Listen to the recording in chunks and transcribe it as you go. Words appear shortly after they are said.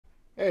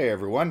Hey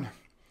everyone,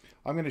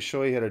 I'm going to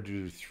show you how to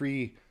do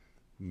three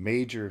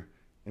major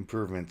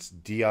improvements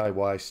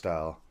DIY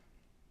style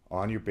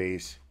on your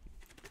bass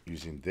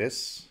using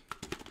this,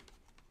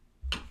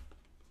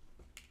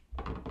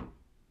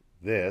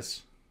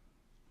 this,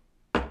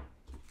 oh,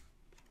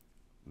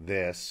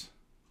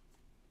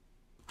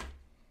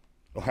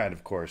 and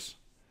of course,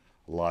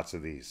 lots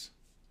of these.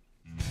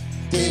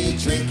 Day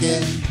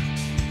drinking,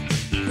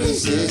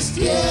 resist,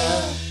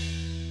 yeah.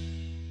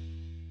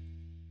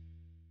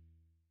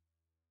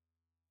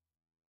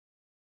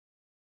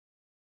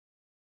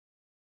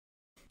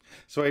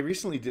 So I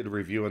recently did a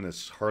review on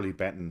this Harley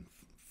Benton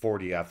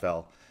 40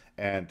 FL,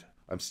 and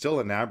I'm still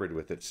enamored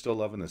with it, still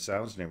loving the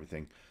sounds and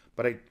everything.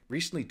 But I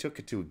recently took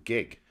it to a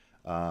gig,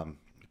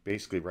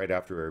 basically right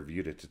after I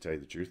reviewed it, to tell you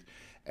the truth,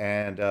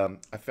 and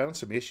I found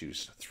some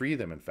issues, three of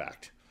them in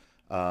fact.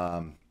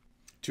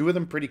 Two of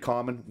them pretty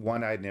common,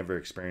 one I'd never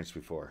experienced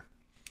before.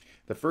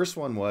 The first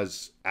one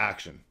was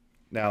action.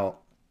 Now,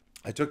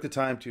 I took the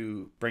time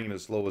to bring it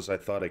as low as I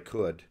thought I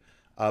could,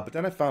 but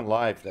then I found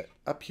live that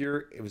up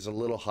here it was a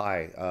little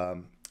high.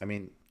 I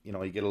mean, you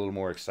get a little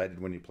more excited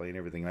when you play and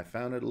everything. I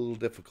found it a little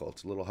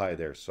difficult, a little high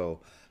there,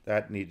 so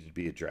that needed to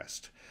be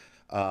addressed.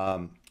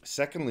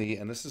 Secondly,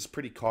 and this is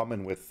pretty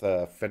common with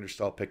Fender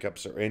style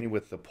pickups or any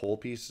with the pole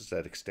pieces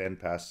that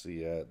extend past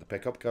the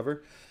pickup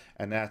cover,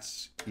 and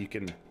that's you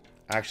can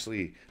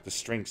actually the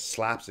string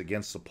slaps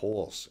against the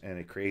poles and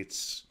it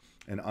creates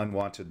an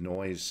unwanted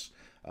noise,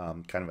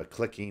 kind of a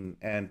clicking,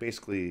 and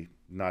basically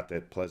not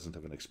that pleasant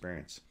of an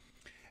experience.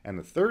 And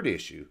the third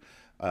issue,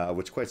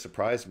 which quite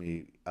surprised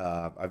me,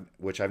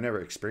 which I've never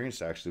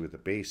experienced actually with the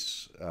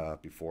bass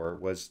before,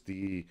 was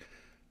the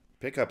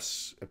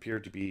pickups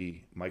appeared to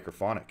be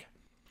microphonic.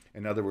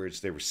 In other words,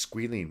 they were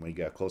squealing when you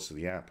got close to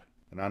the amp.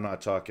 And I'm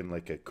not talking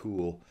like a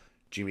cool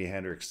Jimi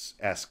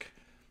Hendrix-esque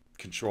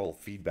control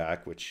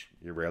feedback, which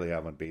you rarely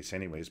have on bass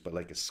anyways, but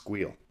like a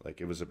squeal, like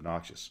it was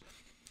obnoxious.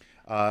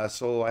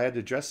 So I had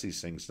to address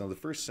these things. Now, the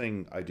first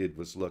thing I did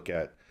was look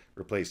at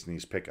replacing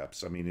these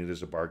pickups. I mean, it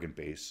is a bargain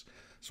bass.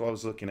 So I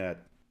was looking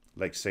at,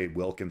 like, say,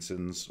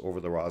 Wilkinson's over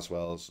the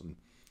Roswells and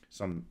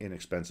some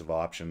inexpensive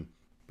option.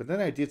 But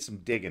then I did some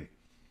digging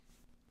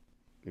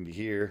into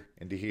here,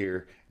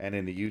 and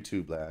into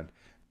YouTube land,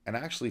 and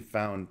actually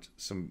found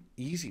some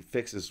easy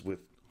fixes with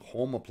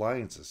home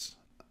appliances.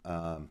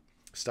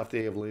 Stuff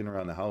they have laying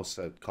around the house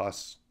that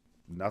costs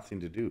nothing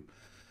to do.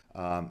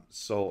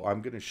 So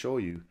I'm going to show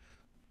you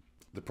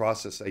the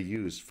process I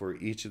used for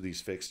each of these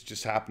fixes. It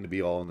just happened to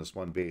be all in this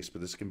one bass, but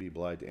this can be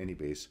applied to any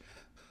bass.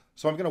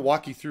 So I'm going to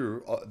walk you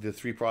through the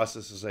three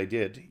processes I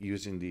did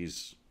using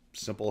these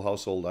simple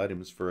household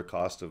items for a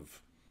cost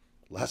of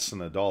less than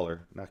 $1,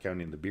 not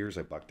counting the beers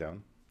I bucked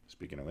down,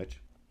 speaking of which.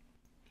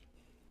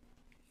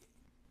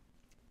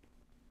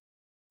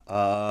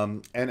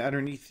 And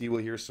underneath you will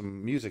hear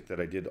some music that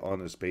I did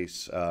on this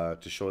bass to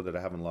show that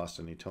I haven't lost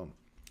any tone.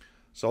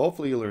 So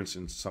hopefully you learn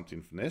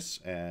something from this,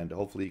 and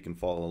hopefully you can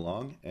follow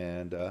along,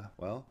 and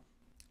well,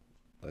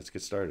 let's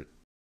get started.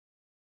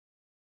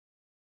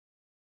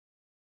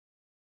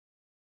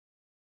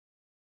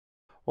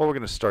 Well, we're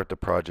going to start the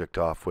project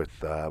off with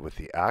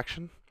the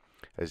action.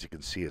 As you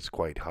can see, it's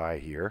quite high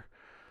here.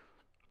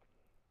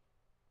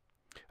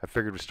 I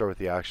figured we'd start with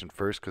the action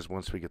first because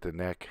once we get the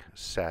neck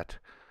set,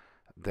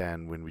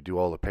 then when we do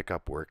all the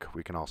pickup work,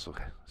 we can also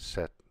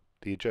set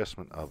the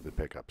adjustment of the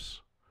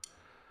pickups.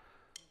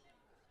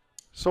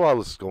 So while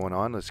this is going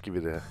on, let's give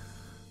you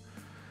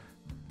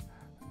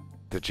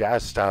the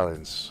jazz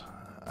stylings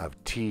of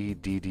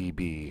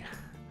TDDB,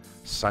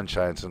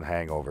 Sunshines and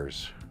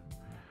Hangovers,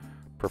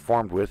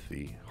 performed with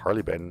the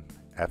Harley Benton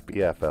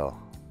FBFL.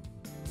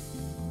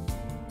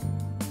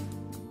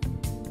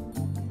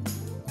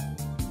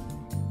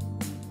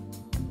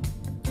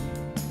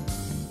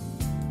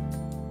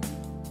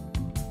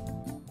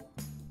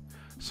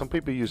 Some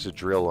people use a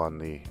drill on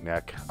the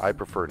neck. I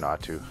prefer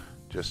not to,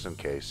 just in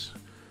case.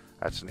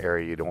 That's an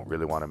area you don't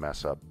really want to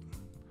mess up.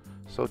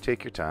 So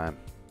take your time.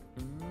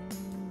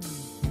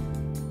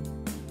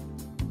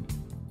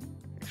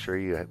 Make sure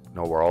you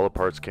know where all the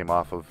parts came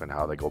off of and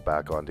how they go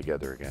back on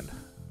together again.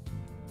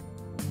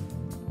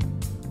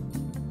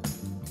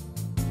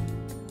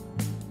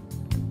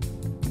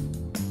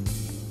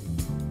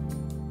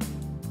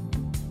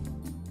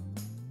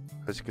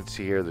 As you can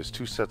see here, there's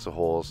two sets of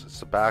holes.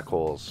 It's the back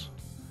holes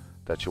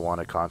that you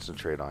want to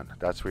concentrate on.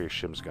 That's where your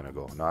shim's going to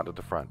go, not at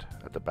the front,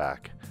 at the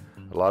back.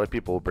 A lot of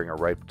people will bring it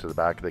right to the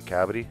back of the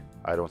cavity.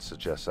 I don't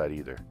suggest that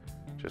either.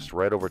 Just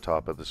right over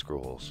top of the screw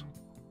holes.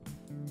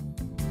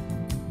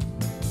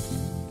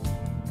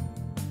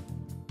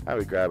 Now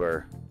we grab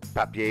our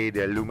papier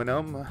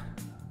d'aluminum,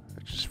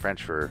 which is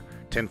French for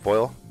tin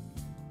foil.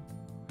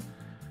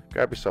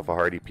 Grab yourself a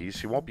hardy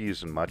piece. You won't be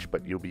using much,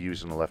 but you'll be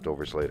using the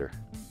leftovers later.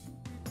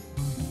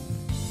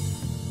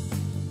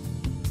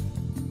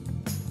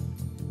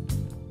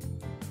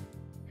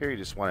 Here you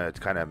just want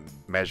to kind of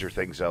measure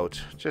things out,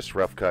 just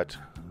rough cut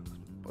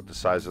about the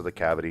size of the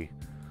cavity.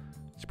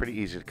 It's pretty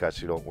easy to cut,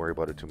 so you don't worry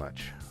about it too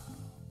much.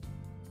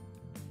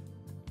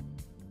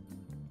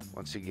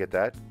 Once you get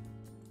that,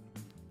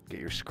 Get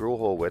your screw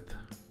hole width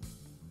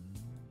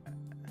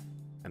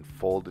and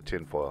fold the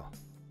tin foil.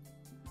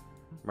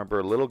 Remember,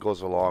 a little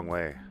goes a long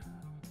way.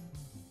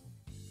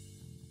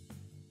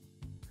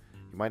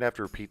 You might have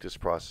to repeat this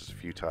process a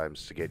few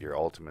times to get your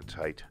ultimate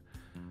height.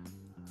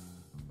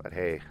 But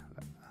hey,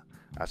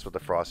 that's what the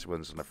frosty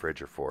ones in the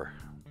fridge are for.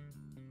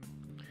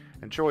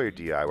 Enjoy your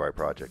DIY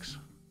projects.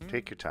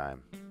 Take your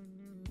time.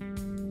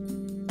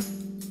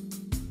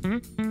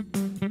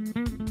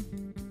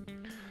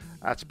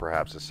 That's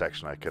perhaps a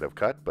section I could have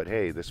cut, but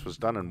hey, this was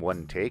done in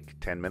one take,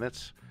 10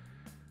 minutes.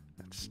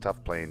 It's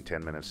tough playing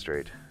 10 minutes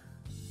straight.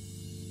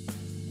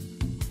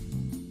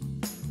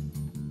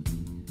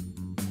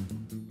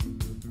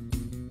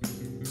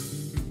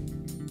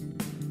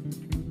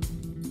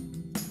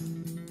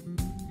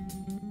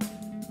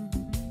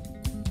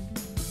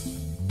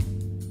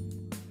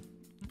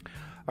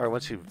 Alright,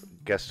 once you've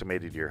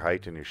guesstimated your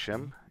height and your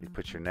shim, you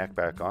put your neck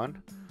back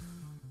on.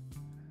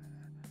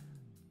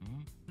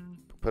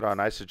 Put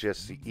on, I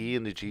suggest, the E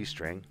and the G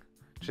string,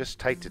 just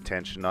tight to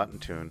tension, not in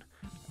tune,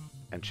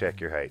 and check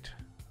your height.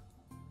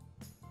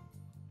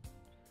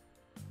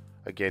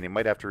 Again, you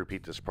might have to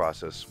repeat this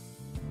process.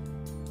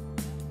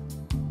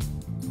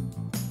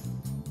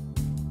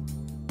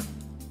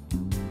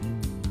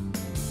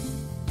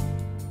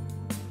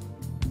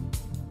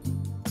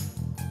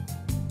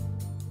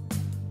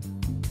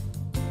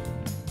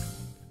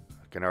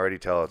 I can already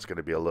tell it's going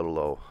to be a little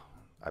low.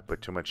 I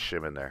put too much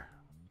shim in there.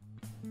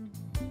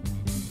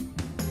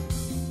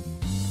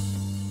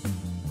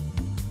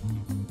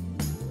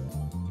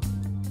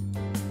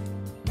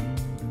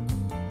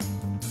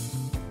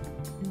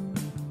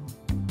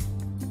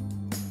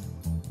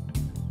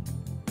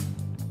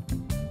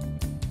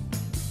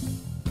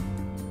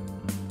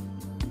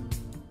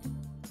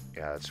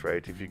 Yeah, that's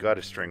right. If you got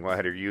a string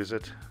wider, use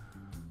it.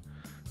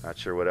 Not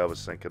sure what I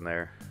was thinking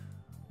there.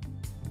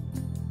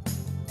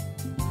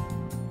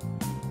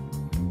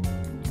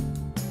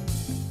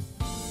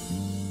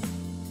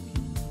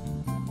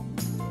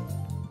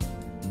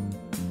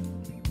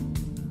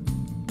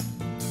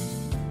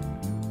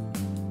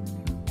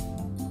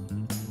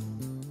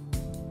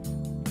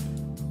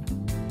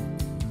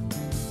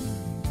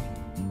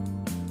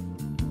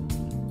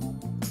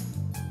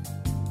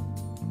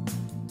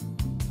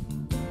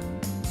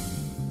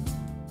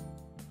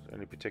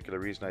 Any particular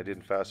reason I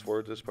didn't fast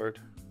forward this part?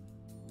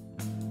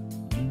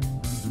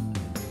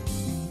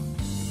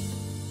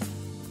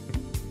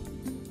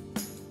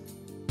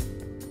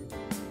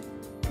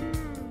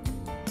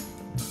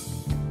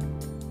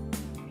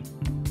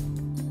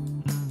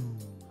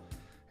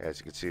 As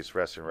you can see, it's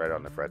resting right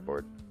on the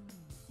fretboard.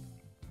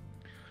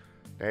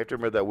 Now you have to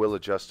remember that will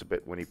adjust a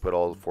bit when you put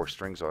all the 4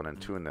 strings on and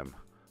tune them,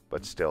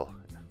 but still,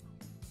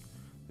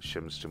 the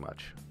shim's too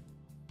much.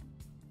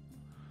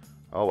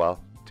 Oh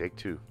well, take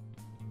 2.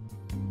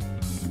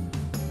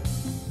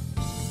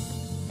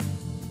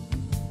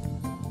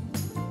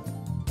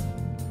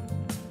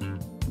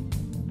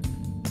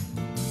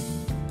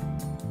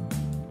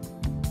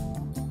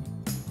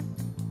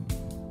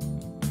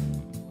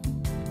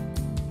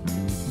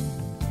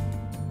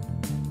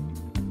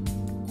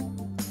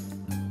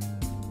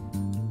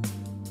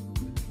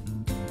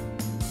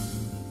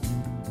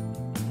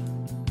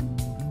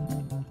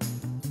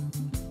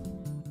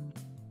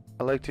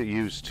 I like to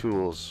use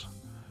tools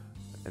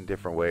in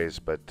different ways,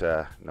 but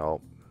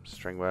no,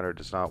 string winder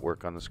does not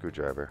work on the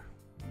screwdriver.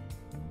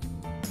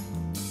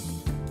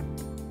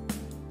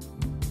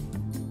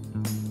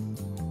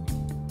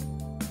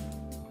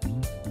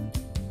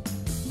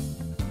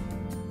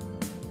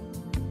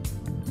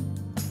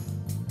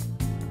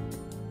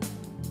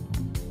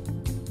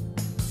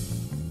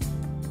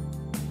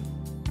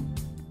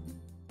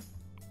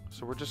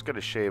 So we're just going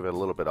to shave it a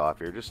little bit off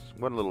here, just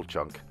one little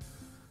chunk.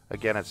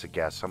 Again, it's a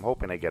guess. I'm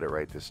hoping I get it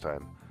right this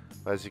time.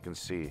 But as you can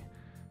see,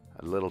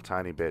 a little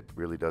tiny bit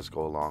really does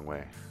go a long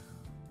way.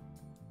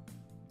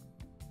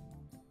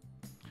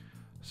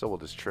 So we'll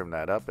just trim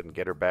that up and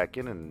get her back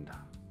in and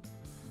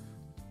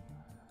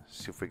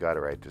see if we got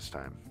it right this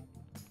time.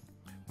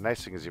 The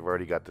nice thing is you've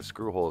already got the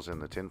screw holes in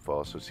the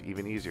tinfoil, so it's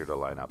even easier to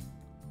line up.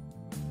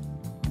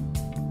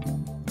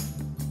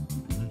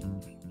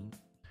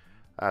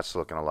 That's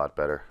looking a lot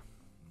better.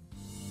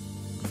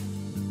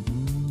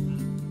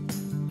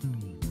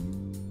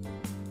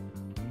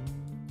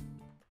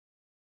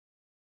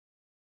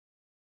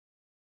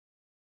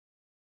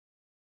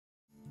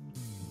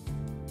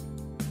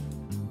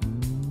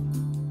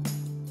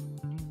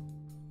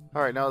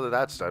 Alright, now that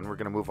that's done, we're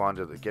going to move on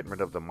to getting rid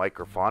of the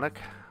microphonic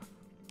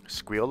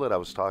squeal that I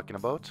was talking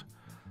about.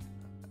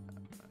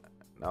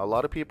 Now, a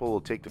lot of people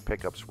will take the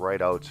pickups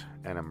right out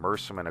and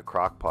immerse them in a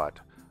crock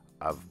pot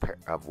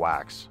of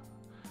wax.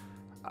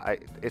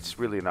 It's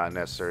really not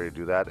necessary to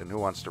do that, and who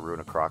wants to ruin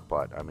a crock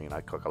pot? I mean,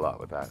 I cook a lot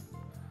with that.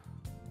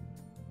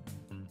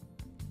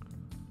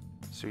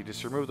 So you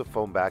just remove the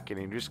foam back in,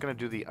 and you're just going to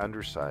do the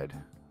underside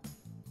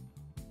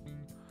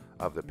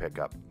of the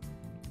pickup.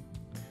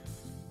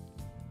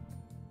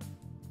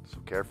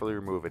 Carefully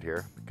remove it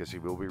here, because you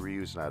will be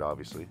reusing that,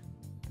 obviously.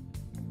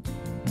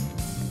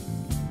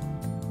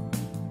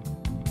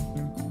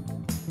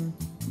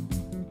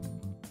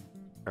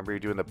 Remember, you're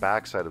doing the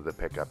back side of the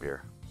pickup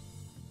here.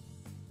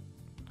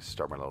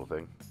 Start my little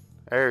thing.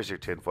 There's your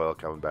tinfoil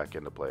coming back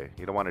into play.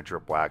 You don't want to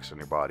drip wax on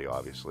your body,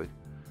 obviously.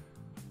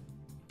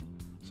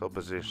 So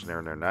position her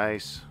in there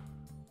nice.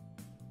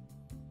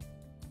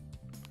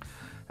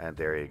 And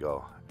there you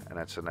go. And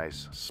that's a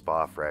nice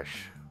spa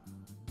fresh.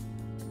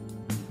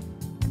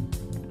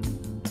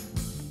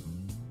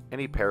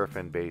 Any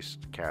paraffin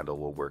based candle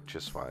will work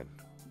just fine.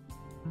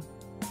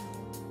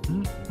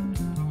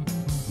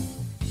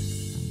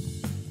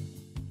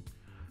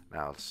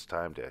 Now it's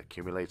time to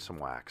accumulate some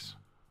wax.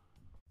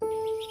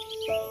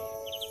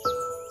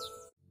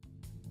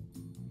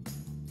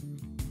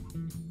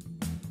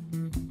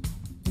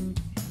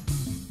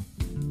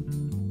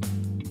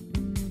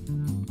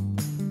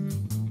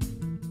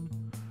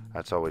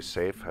 That's always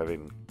safe,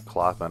 having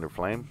cloth under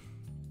flame.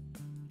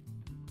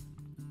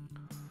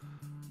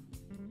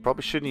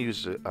 Probably shouldn't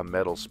use a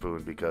metal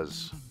spoon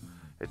because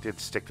it did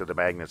stick to the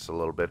magnets a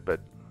little bit,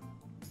 but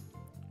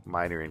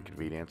minor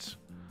inconvenience.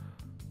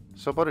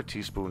 So about a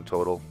teaspoon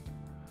total.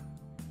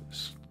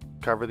 Just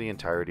cover the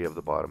entirety of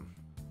the bottom.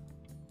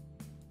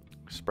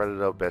 Spread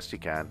it out best you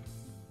can.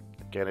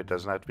 Again, it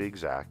doesn't have to be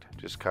exact.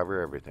 Just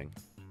cover everything.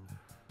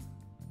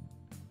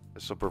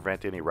 This will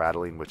prevent any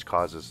rattling which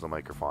causes the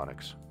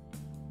microphonics.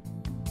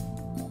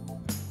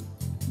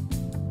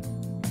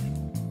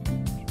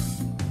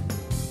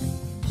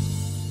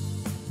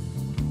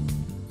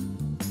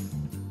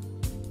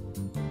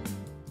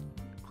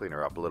 Clean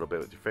her up a little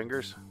bit with your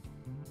fingers.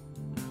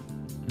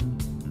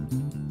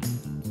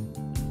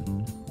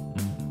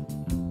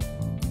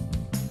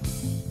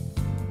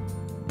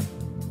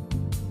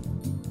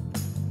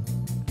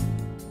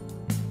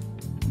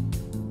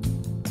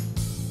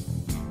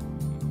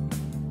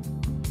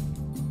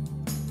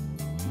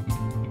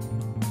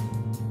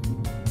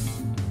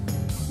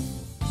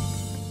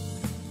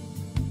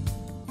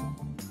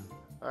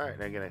 Alright,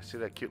 now you're going to see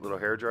that cute little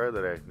hair dryer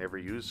that I never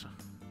use.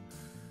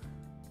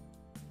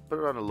 Put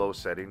it on a low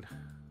setting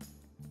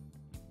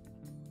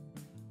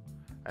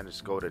and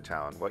just go to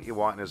town. What you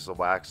want is the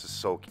wax to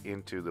soak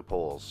into the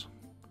poles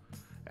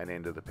and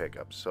into the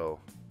pickup. So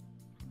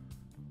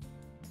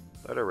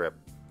let it rip.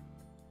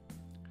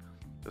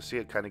 You'll see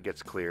it kind of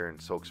gets clear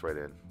and soaks right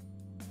in.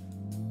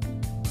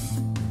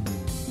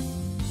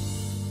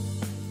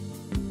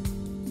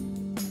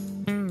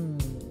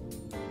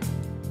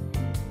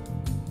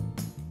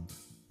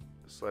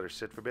 Just let her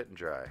sit for a bit and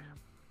dry.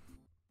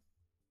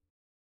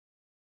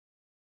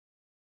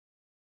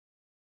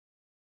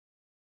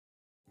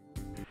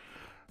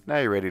 Now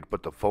you're ready to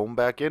put the foam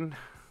back in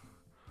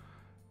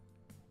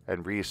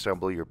and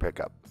reassemble your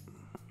pickup.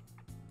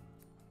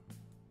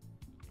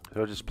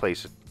 So just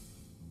place it,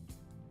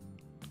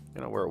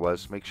 you know, where it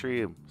was. Make sure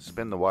you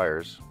spin the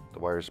wires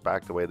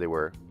back the way they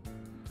were.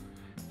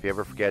 If you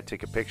ever forget,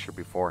 take a picture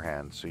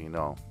beforehand so you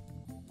know.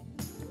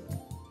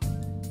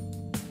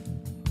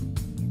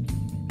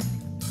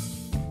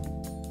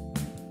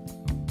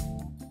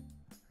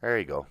 There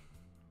you go.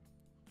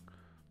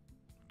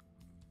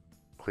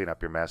 Clean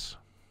up your mess.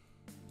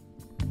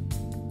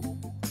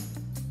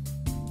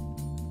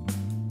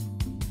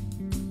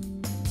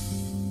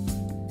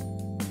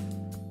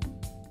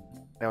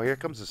 Now here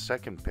comes the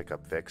second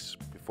pickup fix.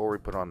 Before we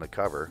put on the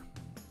cover,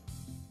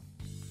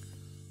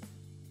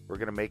 we're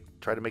going to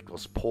try to make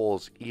those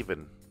poles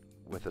even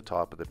with the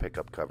top of the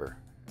pickup cover.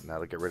 And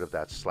that'll get rid of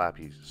that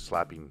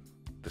slapping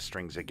the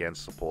strings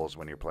against the poles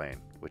when you're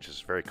playing, which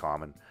is very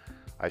common.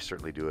 I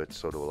certainly do it,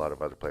 so do a lot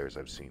of other players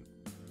I've seen.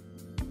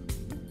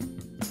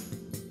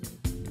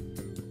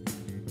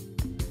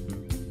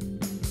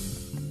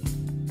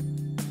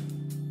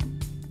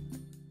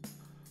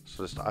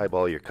 So just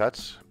eyeball your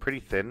cuts, pretty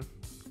thin,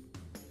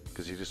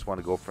 because you just want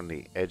to go from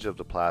the edge of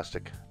the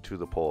plastic to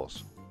the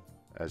poles.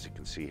 As you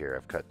can see here,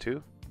 I've cut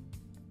 2.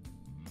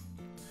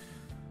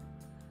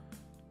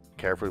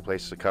 Carefully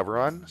place the cover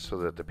on so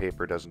that the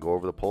paper doesn't go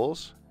over the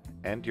poles,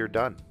 and you're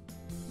done.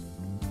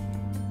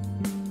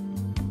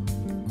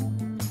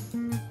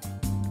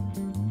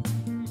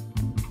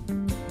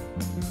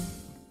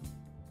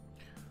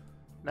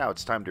 Now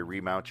it's time to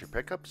remount your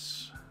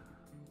pickups.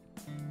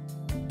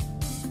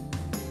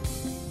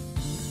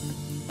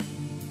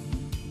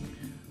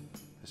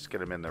 Just get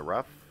them in the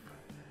rough,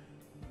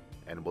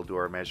 and we'll do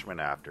our measurement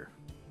after.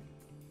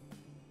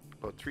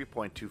 About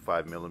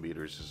 3.25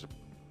 millimeters is a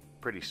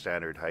pretty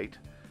standard height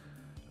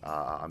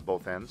on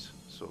both ends,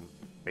 so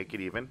make it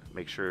even.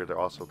 Make sure that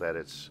also that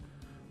it's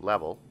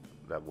level,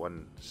 that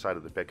one side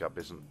of the pickup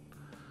isn't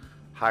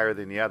higher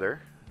than the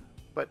other,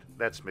 but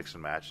that's mix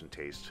and match and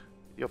taste.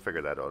 You'll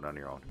figure that out on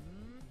your own.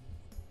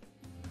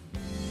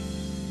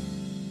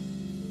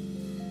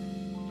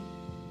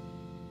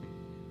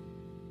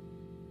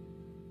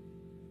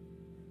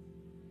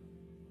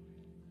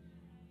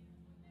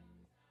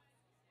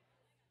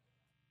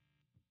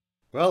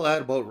 Well,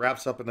 that about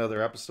wraps up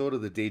another episode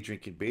of the Day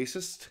Drinking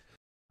Bassist.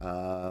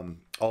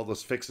 All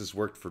those fixes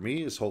worked for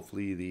me, as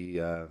hopefully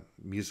the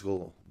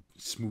musical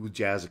smooth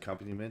jazz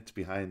accompaniment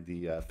behind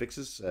the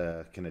fixes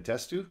can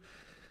attest to.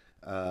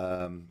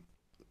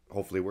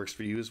 Hopefully it works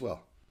for you as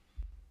well.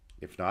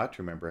 If not,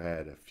 remember I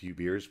had a few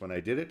beers when I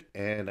did it,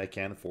 and I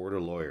can't afford a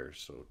lawyer,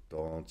 so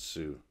don't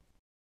sue.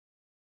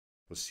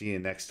 We'll see you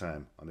next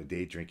time on the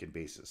Day Drinking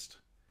Bassist.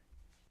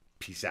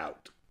 Peace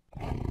out.